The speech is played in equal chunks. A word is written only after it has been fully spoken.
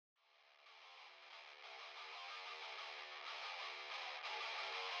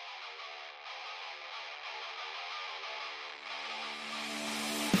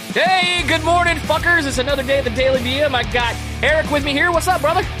Hey, good morning, fuckers. It's another day at the Daily DM. I got Eric with me here. What's up,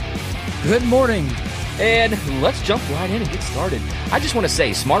 brother? Good morning. And let's jump right in and get started. I just want to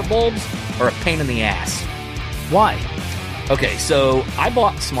say, smart bulbs are a pain in the ass. Why? Okay, so I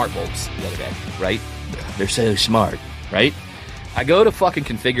bought smart bulbs the other day, right? They're so smart, right? I go to fucking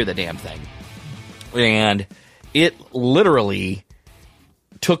configure the damn thing. And it literally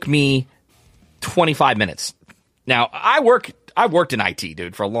took me 25 minutes. Now, I've worked in IT,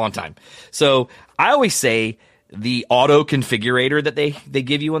 dude, for a long time. So I always say the auto configurator that they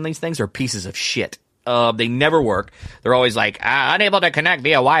give you on these things are pieces of shit. They never work. They're always like, unable to connect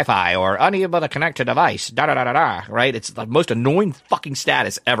via Wi-Fi or unable to connect to device, da-da-da-da-da, right? It's the most annoying fucking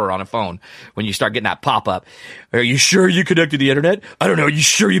status ever on a phone when you start getting that pop-up. Are you sure you connected to the internet? I don't know. Are you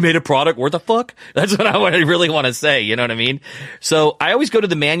sure you made a product worth a fuck? That's what I really want to say, you know what I mean? So I always go to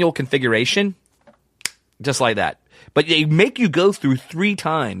the manual configuration, just like that. But they make you go through 3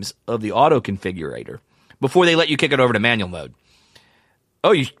 times of the auto configurator before they let you kick it over to manual mode.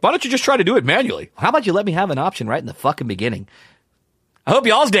 Oh, why don't you just try to do it manually? How about you let me have an option right in the fucking beginning? I hope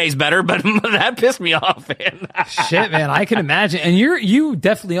y'all's day's better, but that pissed me off, man. Shit, man, I can imagine. And you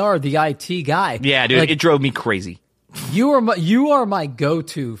definitely are the IT guy. Yeah, dude, it drove me crazy. You are my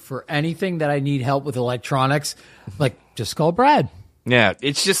go-to for anything that I need help with electronics. Like, just call Brad. Yeah,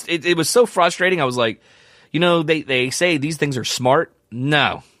 it's just it was so frustrating. I was like, you know, they say these things are smart.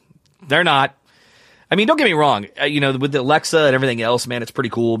 No, they're not. I mean, don't get me wrong. You know, with the Alexa and everything else, man, it's pretty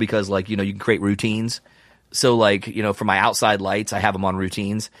cool because, like, you know, you can create routines. So, like, you know, for my outside lights, I have them on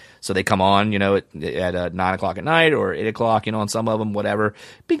routines. So they come on, you know, at 9 o'clock at night or 8 o'clock, you know, on some of them, whatever.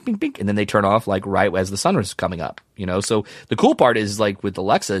 Bink, bink, bink. And then they turn off, like, right as the sun is coming up, you know. So the cool part is, like, with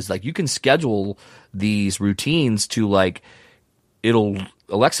Alexa is, like, you can schedule these routines to, like,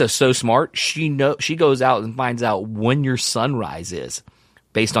 Alexa's so smart, she goes out and finds out when your sunrise is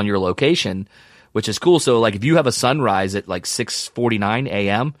based on your location, which is cool. So, like, if you have a sunrise at, like, 6:49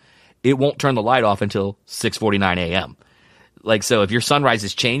 a.m., it won't turn the light off until 6:49 a.m. Like, so if your sunrise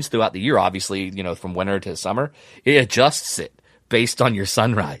has changed throughout the year, obviously, you know, from winter to summer, it adjusts it based on your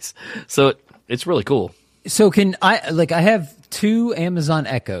sunrise. So it's really cool. So I have 2 Amazon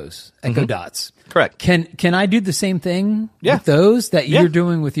Echo Dots. Correct. Can I do the same thing with those that you're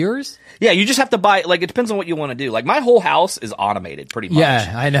doing with yours? Yeah, you just have to buy, like, it depends on what you want to do. Like, my whole house is automated pretty much.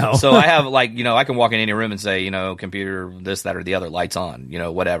 Yeah, I know. So I have, like, you know, I can walk in any room and say, you know, computer, this, that, or the other, lights on, you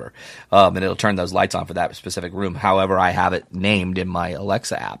know, whatever. And it'll turn those lights on for that specific room. However, I have it named in my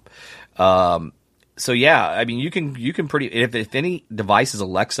Alexa app. So yeah, I mean, you can if any device is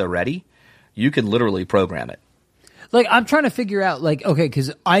Alexa ready, you can literally program it. Like, I'm trying to figure out, like, okay, because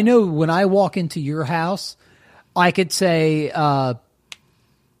I know when I walk into your house, I could say,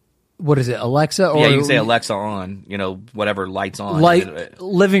 what is it, Alexa? Or you can say Alexa on, you know, whatever lights on.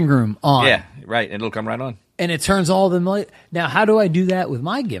 Living room on. Yeah, right, and it'll come right on. And it turns all of them light. Now, how do I do that with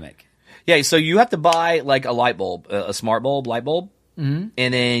my gimmick? Yeah, so you have to buy, like, a light bulb, a smart bulb, light bulb, and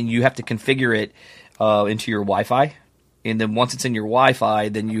then you have to configure it into your Wi-Fi. And then once it's in your Wi-Fi,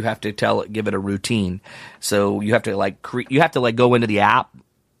 then you have to give it a routine. So you have to go into the app.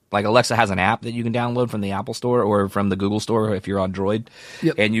 Like, Alexa has an app that you can download from the Apple Store or from the Google Store if you're on Droid.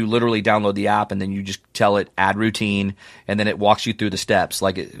 Yep. And you literally download the app, and then you just tell it add routine, and then it walks you through the steps.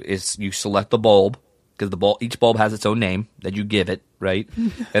 Like, you select the bulb, because each bulb has its own name that you give it, right?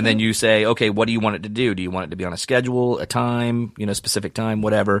 And then you say, okay, what do you want it to do? Do you want it to be on a schedule, a time, you know, specific time,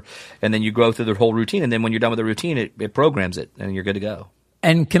 whatever? And then you go through the whole routine, and then when you're done with the routine, it programs it, and you're good to go.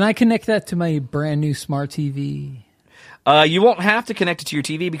 And can I connect that to my brand new smart TV? You won't have to connect it to your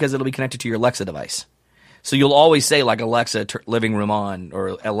TV because it'll be connected to your Alexa device. So you'll always say, like, Alexa, living room on,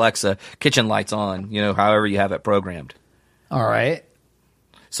 or Alexa, kitchen lights on, you know, however you have it programmed. All right.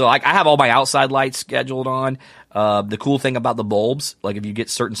 So I have all my outside lights scheduled on. The cool thing about the bulbs, like, if you get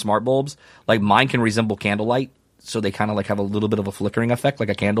certain smart bulbs, like, mine can resemble candlelight. So they kind of, like, have a little bit of a flickering effect like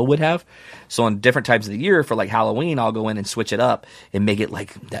a candle would have. So on different times of the year for, like, Halloween, I'll go in and switch it up and make it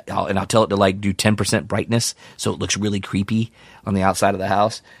like that. And I'll tell it to, like, do 10% brightness so it looks really creepy on the outside of the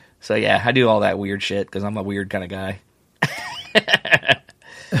house. So yeah, I do all that weird shit because I'm a weird kind of guy.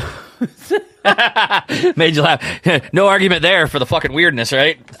 Made you laugh. No argument there for the fucking weirdness,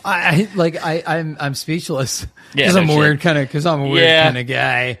 right? I'm speechless because Yeah, I'm a weird kind of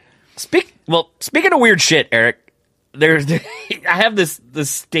guy. Speaking of weird shit, Eric, I have this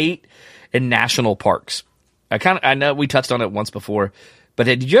state and national parks. I know we touched on it once before, but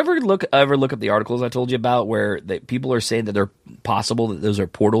did you ever look up the articles I told you about where people are saying that they're possible that those are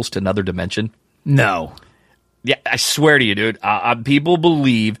portals to another dimension? No. Yeah, I swear to you, dude. People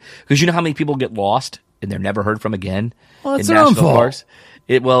believe, because you know how many people get lost and they're never heard from again well, that's in their own national fault. parks.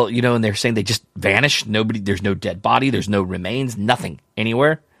 Well, and they're saying they just vanished. There's no dead body. There's no remains. Nothing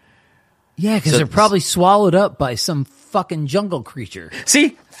anywhere. Yeah, because they're probably swallowed up by some fucking jungle creature.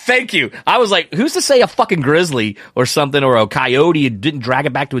 See, thank you. I was like, who's to say a fucking grizzly or something or a coyote didn't drag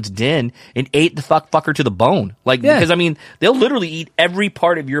it back to its den and ate the fucker to the bone? Because I mean, they'll literally eat every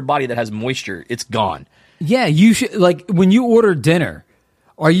part of your body that has moisture. It's gone. Yeah, you should, when you order dinner,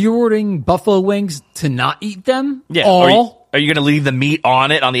 are you ordering buffalo wings to not eat them? Yeah. All? Are you going to leave the meat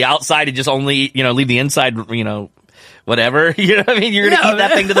on it on the outside and just only, leave the inside, whatever? You know what I mean? You're going to eat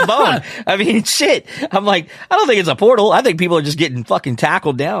that thing to the bone. I mean, shit. I'm like, I don't think it's a portal. I think people are just getting fucking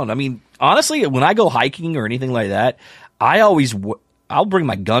tackled down. I mean, honestly, when I go hiking or anything like that, I'll bring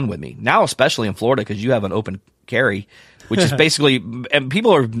my gun with me. Now, especially in Florida, because you have an open carry, which is basically, and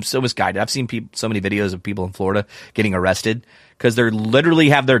people are so misguided. I've seen so many videos of people in Florida getting arrested because they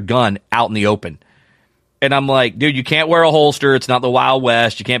literally have their gun out in the open. And I'm like, dude, you can't wear a holster. It's not the Wild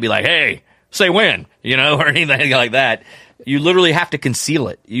West. You can't be like, hey, say when, or anything like that. You literally have to conceal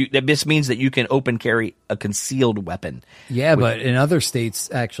it. This means that you can open carry a concealed weapon. Yeah, but in other states,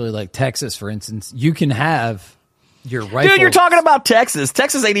 actually, like Texas, for instance, you can have your rifle. Dude, you're talking about Texas.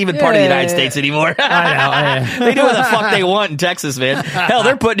 Texas ain't even part of the United States anymore. I know. They do what the fuck they want in Texas, man. Hell,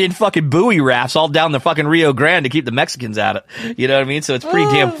 they're putting in fucking buoy rafts all down the fucking Rio Grande to keep the Mexicans out. You know what I mean? So it's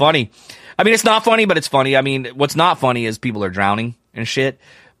pretty damn funny. I mean, it's not funny, but it's funny. I mean, what's not funny is people are drowning and shit.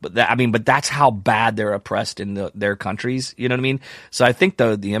 But that's how bad they're oppressed in their countries. You know what I mean? So I think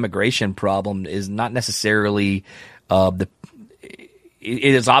the immigration problem is not necessarily it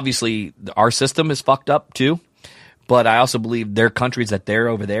is obviously our system is fucked up too. But I also believe their countries that they're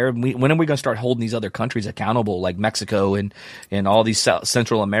over there. When are we going to start holding these other countries accountable, like Mexico and all these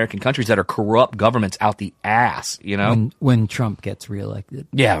Central American countries that are corrupt governments out the ass? When Trump gets reelected.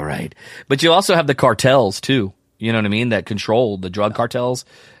 Yeah, right. But you also have the cartels too. You know what I mean? That control the drug cartels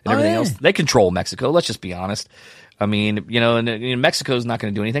and everything else. They control Mexico. Let's just be honest. I mean, and Mexico's not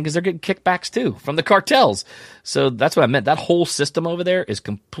going to do anything because they're getting kickbacks too from the cartels. So that's what I meant. That whole system over there is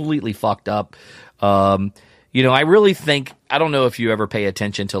completely fucked up. I really think, I don't know if you ever pay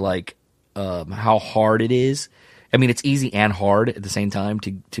attention to how hard it is. I mean, it's easy and hard at the same time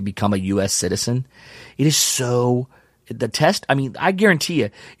to become a U.S. citizen. It is the test. I mean, I guarantee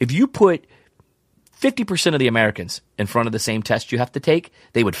you, if you put 50% of the Americans in front of the same test you have to take,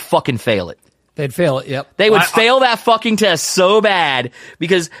 they would fucking fail it. They'd fail it, yep. They would fail that fucking test so bad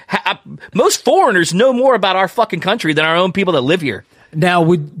because most foreigners know more about our fucking country than our own people that live here. Now,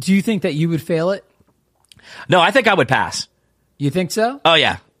 do you think that you would fail it? No, I think I would pass. You think so? Oh,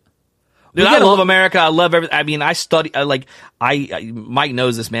 yeah. Dude, I love America. I love everything. I mean, I study, Mike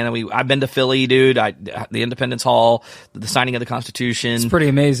knows this, man. I've been to Philly, dude. The Independence Hall, the signing of the Constitution. It's pretty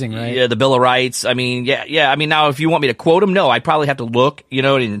amazing, right? Yeah, the Bill of Rights. I mean, yeah. I mean, now if you want me to quote them, no, I'd probably have to look,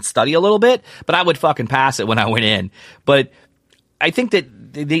 and study a little bit, but I would fucking pass it when I went in. But I think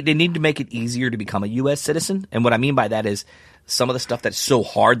that they need to make it easier to become a U.S. citizen. And what I mean by that is some of the stuff that's so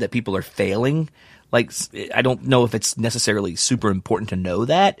hard that people are failing. I don't know if it's necessarily super important to know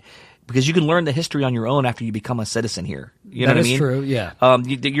that. Because you can learn the history on your own after you become a citizen here. You know what I mean? That is true, yeah.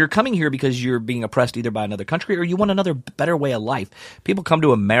 You're coming here because you're being oppressed either by another country or you want another better way of life. People come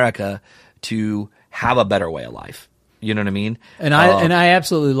to America to have a better way of life. You know what I mean? And I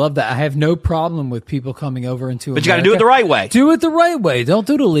absolutely love that. I have no problem with people coming over into America. But you got to do it the right way. Do it the right way. Don't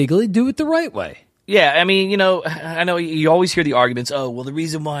do it illegally. Do it the right way. Yeah, I mean, I know you always hear the arguments, oh, well, the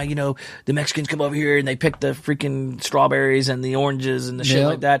reason why, the Mexicans come over here and they pick the freaking strawberries and the oranges and the shit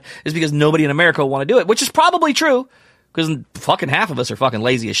like that is because nobody in America will want to do it, which is probably true because fucking half of us are fucking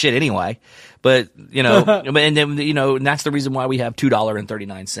lazy as shit anyway. But, and then, and that's the reason why we have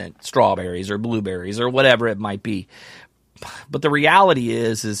 $2.39 strawberries or blueberries or whatever it might be. But the reality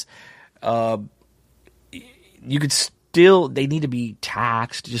is you could they need to be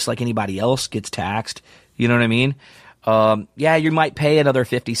taxed just like anybody else gets taxed. You know what I mean? Yeah, you might pay another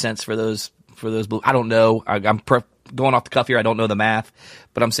 50 cents for those blue. I don't know. I'm going off the cuff here. I don't know the math,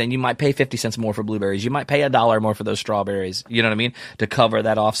 but I'm saying you might pay 50 cents more for blueberries. You might pay $1 more for those strawberries. You know what I mean? To cover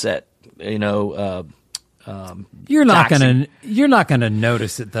that offset, you're not gonna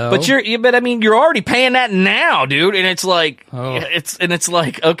notice it though. But you're already paying that now, dude. And it's like,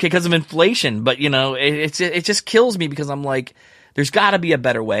 okay, because of inflation. But it just kills me because I'm like, there's got to be a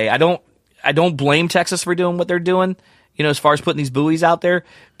better way. I don't blame Texas for doing what they're doing. As far as putting these buoys out there,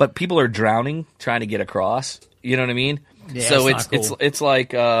 but people are drowning trying to get across. You know what I mean? Yeah, so it's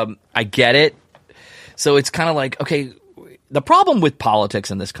like I get it. So it's kind of like, okay, the problem with politics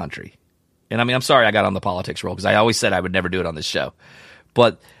in this country. And I mean, I'm sorry I got on the politics roll because I always said I would never do it on this show.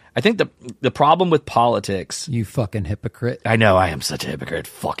 But I think the problem with politics. You fucking hypocrite. I know I am such a hypocrite.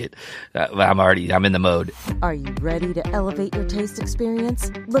 Fuck it. I'm in the mode. Are you ready to elevate your taste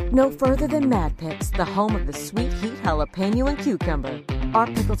experience? Look no further than Mad Picks, the home of the sweet heat jalapeno and cucumber. Our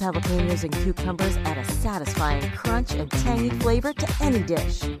pickled jalapenos and cucumbers add a satisfying crunch and tangy flavor to any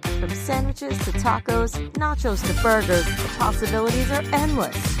dish. From sandwiches to tacos, nachos to burgers, the possibilities are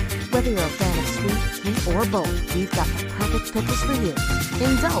endless. Whether you're a fan of sweet, heat, or bold, we've got the perfect pickles for you.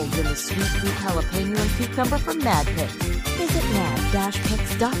 Indulge in the sweet heat jalapeno and cucumber from Mad Picks. Visit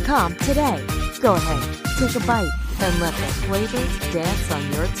mad-picks.com today. Go ahead, take a bite, and let the flavors dance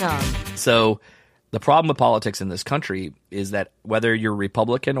on your tongue. So the problem with politics in this country is that whether you're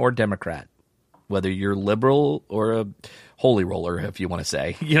Republican or Democrat, whether you're liberal or a holy roller, if you want to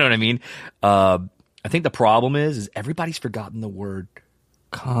say, you know what I mean? I think the problem is everybody's forgotten the word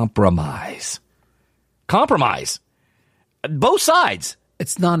compromise. Compromise. Both sides.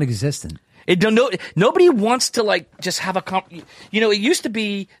 It's non-existent. Nobody wants to just have a it used to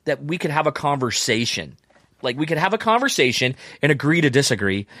be that we could have a conversation. Like we could have a conversation and agree to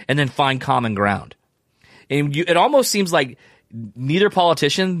disagree and then find common ground. And it almost seems like neither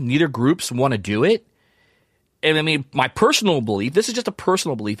politician, neither groups want to do it. And I mean, my personal belief, this is just a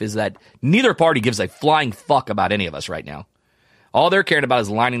personal belief, is that neither party gives a flying fuck about any of us right now. All they're caring about is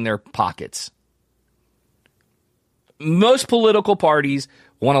lining their pockets. Most political parties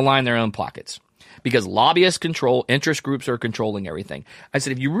want to line their own pockets because lobbyists control, interest groups are controlling everything. I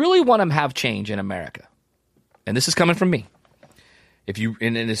said, if you really want to have change in America, and this is coming from me,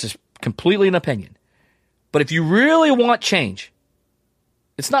 and this is completely an opinion, but if you really want change,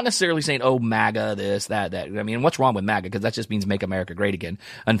 it's not necessarily saying, oh, MAGA, this, that. I mean, what's wrong with MAGA? Because that just means make America great again.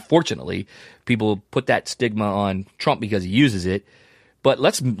 Unfortunately, people put that stigma on Trump because he uses it. But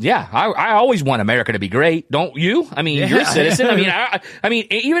I always want America to be great. Don't you? I mean, you're a citizen. I mean,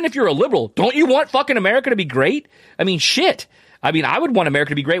 even if you're a liberal, don't you want fucking America to be great? I mean, shit. I mean, I would want America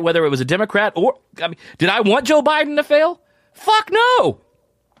to be great whether it was a Democrat or, did I want Joe Biden to fail? Fuck no.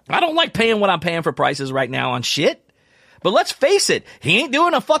 I don't like paying what I'm paying for prices right now on shit. But let's face it, he ain't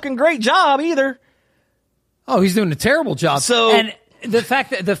doing a fucking great job either. Oh, he's doing a terrible job. So, and the fact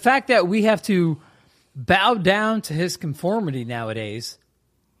that we have to bow down to his conformity nowadays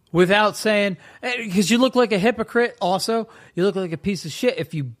without saying, because you look like a hypocrite also, you look like a piece of shit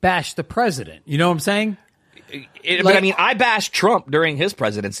if you bash the president. You know what I'm saying? But I mean, I bashed Trump during his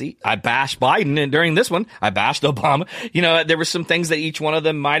presidency. I bashed Biden, and during this one, I bashed Obama. You know, there were some things that each one of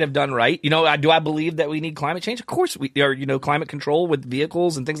them might have done right. You know, do I believe that we need climate change? Of course, we are. You know, climate control with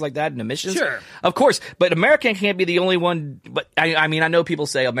vehicles and things like that and emissions. Sure, of course. But America can't be the only one. But I mean, I know people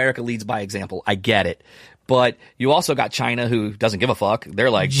say America leads by example. I get it. But you also got China, who doesn't give a fuck.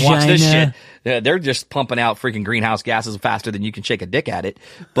 They're like, watch this shit. They're just pumping out freaking greenhouse gases faster than you can shake a dick at it.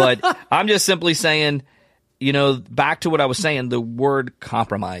 But I'm just simply saying, you know, back to what I was saying, the word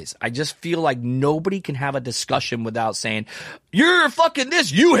compromise. I just feel like nobody can have a discussion without saying, you're fucking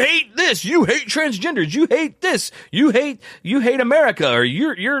this, you hate transgenders, you hate this, you hate America, or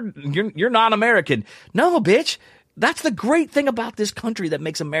you're not American. No, bitch. That's the great thing about this country that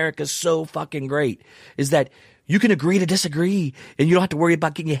makes America so fucking great, is that you can agree to disagree and you don't have to worry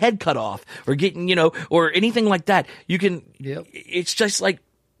about getting your head cut off or getting, you know, or anything like that. You can, It's just like,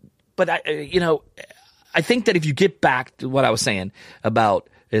 but I think that if you get back to what I was saying about,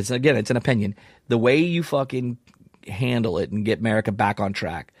 it's an opinion, the way you fucking handle it and get America back on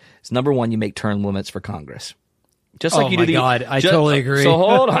track is, number one, you make term limits for Congress. Just like you do I totally agree. So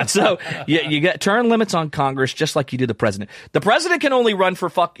hold on. So you get term limits on Congress, just like you do the president. The president can only run for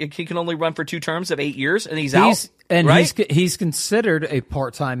 2 terms of 8 years, and he's out. And right? he's considered a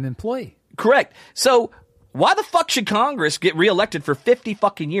part-time employee. Correct. So why the fuck should Congress get reelected for 50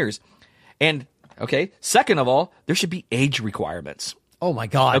 fucking years? And okay, second of all, there should be age requirements. Oh my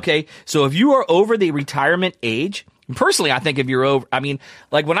God. Okay, so if you are over the retirement age, personally, I think if you're over, I mean,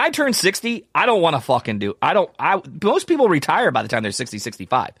 like when I turn 60, I don't want to fucking most people retire by the time they're 60,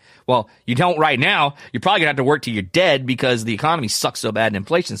 65. Well, you don't right now. You're probably gonna have to work till you're dead because the economy sucks so bad and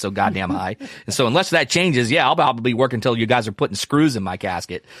inflation's so goddamn high. And so unless that changes, I'll probably work until you guys are putting screws in my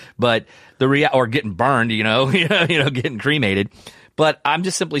casket. But or getting burned, getting cremated. But I'm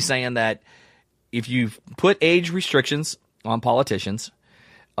just simply saying that if you put age restrictions on politicians,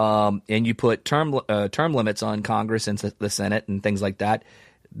 and you put term limits on Congress and the Senate and things like that,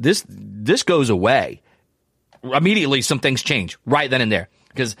 this goes away. Immediately, some things change right then and there,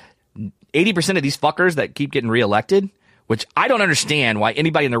 because 80% of these fuckers that keep getting reelected, which I don't understand why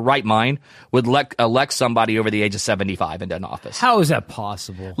anybody in their right mind would elect somebody over the age of 75 into an office. How is that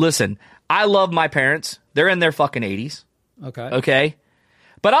possible? Listen, I love my parents. They're in their fucking 80s. Okay. Okay.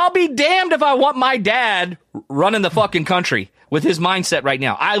 But I'll be damned if I want my dad running the fucking country with his mindset right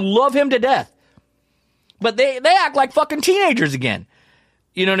now. I love him to death. But they act like fucking teenagers again.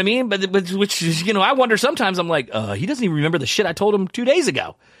 You know what I mean? But which is, I wonder sometimes, I'm like, he doesn't even remember the shit I told him 2 days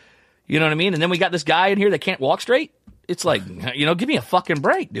ago. You know what I mean? And then we got this guy in here that can't walk straight. It's like, give me a fucking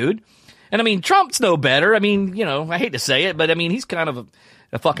break, dude. And I mean, Trump's no better. I mean, I hate to say it, but I mean, he's kind of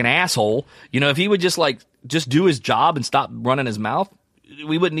a fucking asshole. If he would just do his job and stop running his mouth,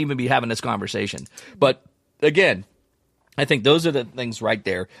 we wouldn't even be having this conversation. But again, I think those are the things right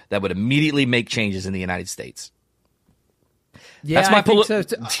there that would immediately make changes in the United States. Yeah, that's my so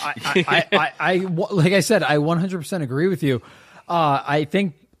I like I said, I 100% agree with you. I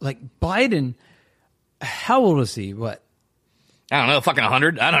think like Biden, how old is he? What? I don't know, fucking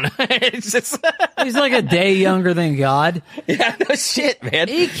 100. I don't know. It's just he's like a day younger than God. Yeah, no shit, man.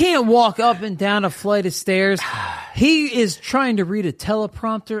 He can't walk up and down a flight of stairs. He is trying to read a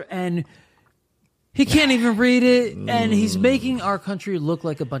teleprompter and he can't even read it, and he's making our country look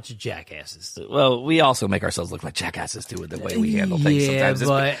like a bunch of jackasses. Well, we also make ourselves look like jackasses too with the way we handle things sometimes.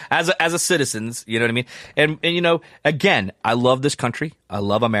 But as a citizens, you know what I mean? And again, I love this country. I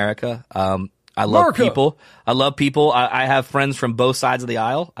love America. I love people. I have friends from both sides of the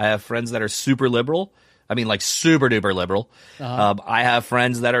aisle. I have friends that are super liberal. I mean, like super duper liberal. I have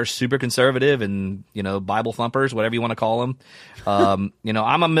friends that are super conservative and, Bible thumpers, whatever you want to call them. I'm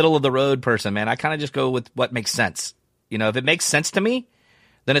a middle of the road person, man. I kind of just go with what makes sense. If it makes sense to me,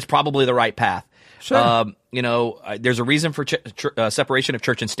 then it's probably the right path. Sure. There's a reason for separation of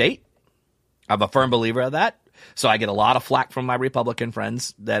church and state. I'm a firm believer of that. So I get a lot of flack from my Republican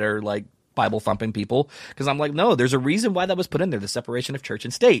friends that are like Bible thumping people because I'm like, no, there's a reason why that was put in there, the separation of church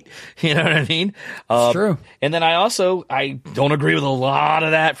and state. You know what I mean? It's true. And then I don't agree with a lot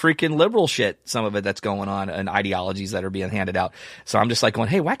of that freaking liberal shit, some of it that's going on and ideologies that are being handed out. So I'm just like going,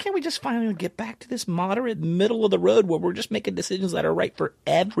 hey, why can't we just finally get back to this moderate middle of the road where we're just making decisions that are right for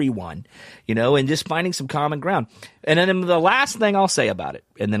everyone, and just finding some common ground. And then the last thing I'll say about it,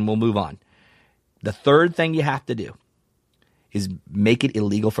 and then we'll move on. The third thing you have to do is make it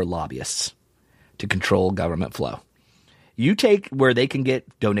illegal for lobbyists to control government flow. You take where they can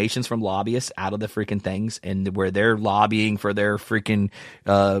get donations from lobbyists out of the freaking things and where they're lobbying for their freaking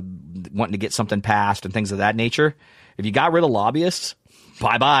wanting to get something passed and things of that nature. If you got rid of lobbyists,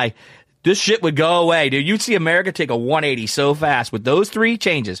 bye-bye. This shit would go away, dude. You'd see America take a 180 so fast with those three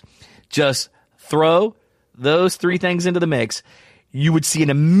changes. Just throw those three things into the mix. You would see an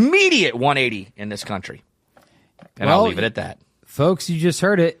immediate 180 in this country. And I'll leave it at that. Folks, you just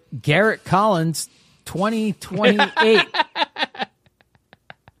heard it. Garrett Collins, 2028.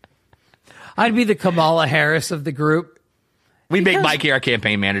 I'd be the Kamala Harris of the group. We make Mikey our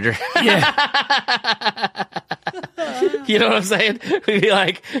campaign manager. Yeah. You know what I'm saying? We'd be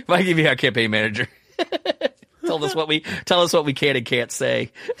like, Mikey, be our campaign manager. Tell us what we can and can't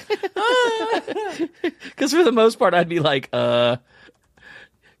say. Because for the most part, I'd be like, can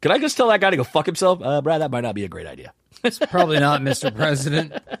I just tell that guy to go fuck himself? Brad, that might not be a great idea. It's probably not, Mr.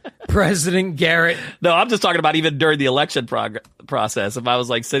 President. President Garrett. No, I'm just talking about even during the election process. If I was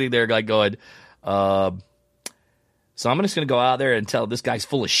like sitting there like going, so I'm just going to go out there and tell this guy's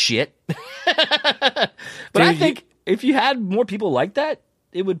full of shit. But dude, I think if you had more people like that,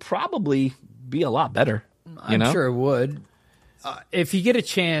 it would probably be a lot better. I'm sure it would. If you get a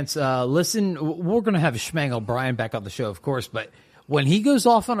chance, listen, we're going to have Schmangel Brian back on the show, of course, but when he goes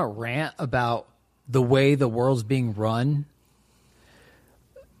off on a rant about the way the world's being run,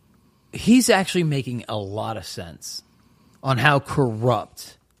 he's actually making a lot of sense on how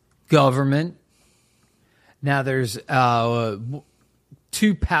corrupt government. Now there's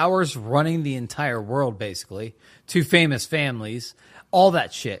two powers running the entire world, basically. Two famous families, all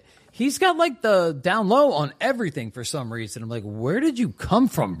that shit. He's got like the down low on everything for some reason. I'm like, where did you come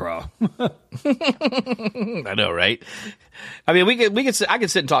from, bro? I know, right? I mean, I could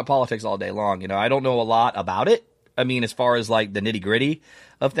sit and talk politics all day long. I don't know a lot about it. I mean, as far as like the nitty gritty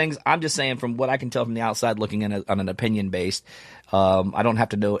of things, I'm just saying from what I can tell from the outside, looking in on an opinion based. I don't have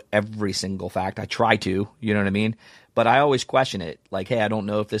to know every single fact. I try to, you know what I mean? But I always question it. Like, hey, I don't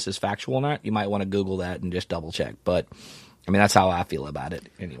know if this is factual or not. You might want to Google that and just double check. But I mean, that's how I feel about it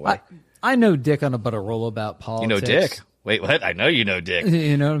anyway. I know Dick on a butter roll about politics. You know Dick? Wait, what? I know you know Dick.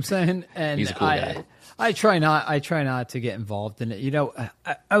 You know what I'm saying? And he's a cool guy. I try not to get involved in it.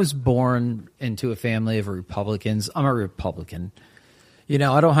 I was born into a family of Republicans. I'm a Republican. I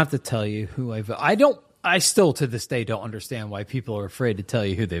don't have to tell you who I vote. I still to this day don't understand why people are afraid to tell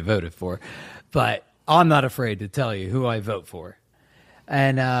you who they voted for, but I'm not afraid to tell you who I vote for.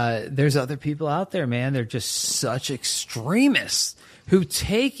 And there's other people out there, man. They're just such extremists who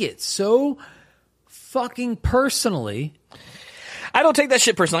take it so fucking personally. I don't take that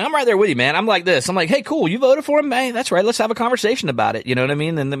shit personally. I'm right there with you, man. I'm like this. I'm like, hey, cool. You voted for him? Hey, that's right. Let's have a conversation about it. You know what I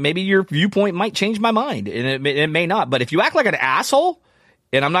mean? And then maybe your viewpoint might change my mind, and it may not. But if you act like an asshole,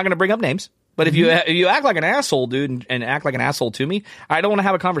 and I'm not going to bring up names, but if you act like an asshole, dude, and act like an asshole to me, I don't want to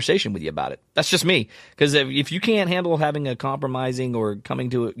have a conversation with you about it. That's just me. Because if you can't handle having a compromising or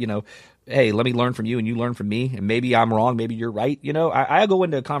coming to, hey, let me learn from you and you learn from me, and maybe I'm wrong, maybe you're right. I go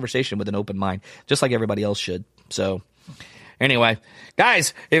into a conversation with an open mind, just like everybody else should. So anyway,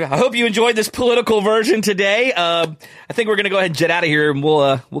 guys, I hope you enjoyed this political version today. I think we're going to go ahead and jet out of here, and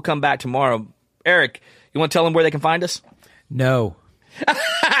we'll come back tomorrow. Eric, you want to tell them where they can find us? No.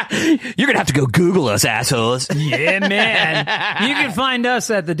 You're going to have to go Google us, assholes. Yeah, man. You can find us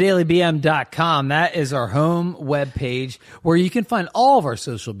at thedailybm.com. That is our home webpage where you can find all of our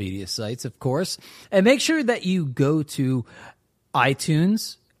social media sites, of course. And make sure that you go to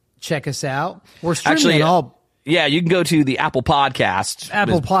iTunes. Check us out. We're streaming all... Yeah, you can go to the Apple Podcast.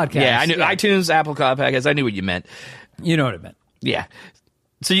 Podcast. Yeah, I knew iTunes, Apple Podcast. I knew what you meant. You know what I meant. Yeah.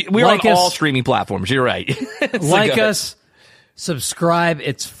 So we're on all streaming platforms. You're right. Like us. Subscribe.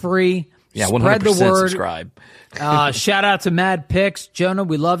 It's free. Yeah, 100% Spread the word. Subscribe. Shout out to Mad Picks. Jonah,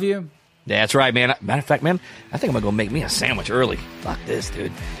 we love you. Yeah, that's right, man. Matter of fact, man, I think I'm going to go make me a sandwich early. Fuck this,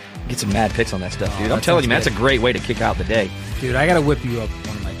 dude. Get some Mad Picks on that stuff, dude. I'm telling you, man, that's a great way to kick out the day. Dude, I got to whip you up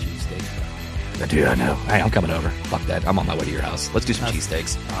one of my cheesesteaks. Dude, I know. Hey, I'm coming over. Fuck that. I'm on my way to your house. Let's do some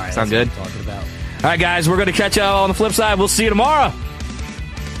cheesesteaks. All right. Sound good? What I'm talking about. All right, guys, we're going to catch y'all on the flip side. We'll see you tomorrow.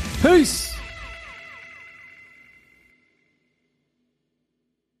 Peace.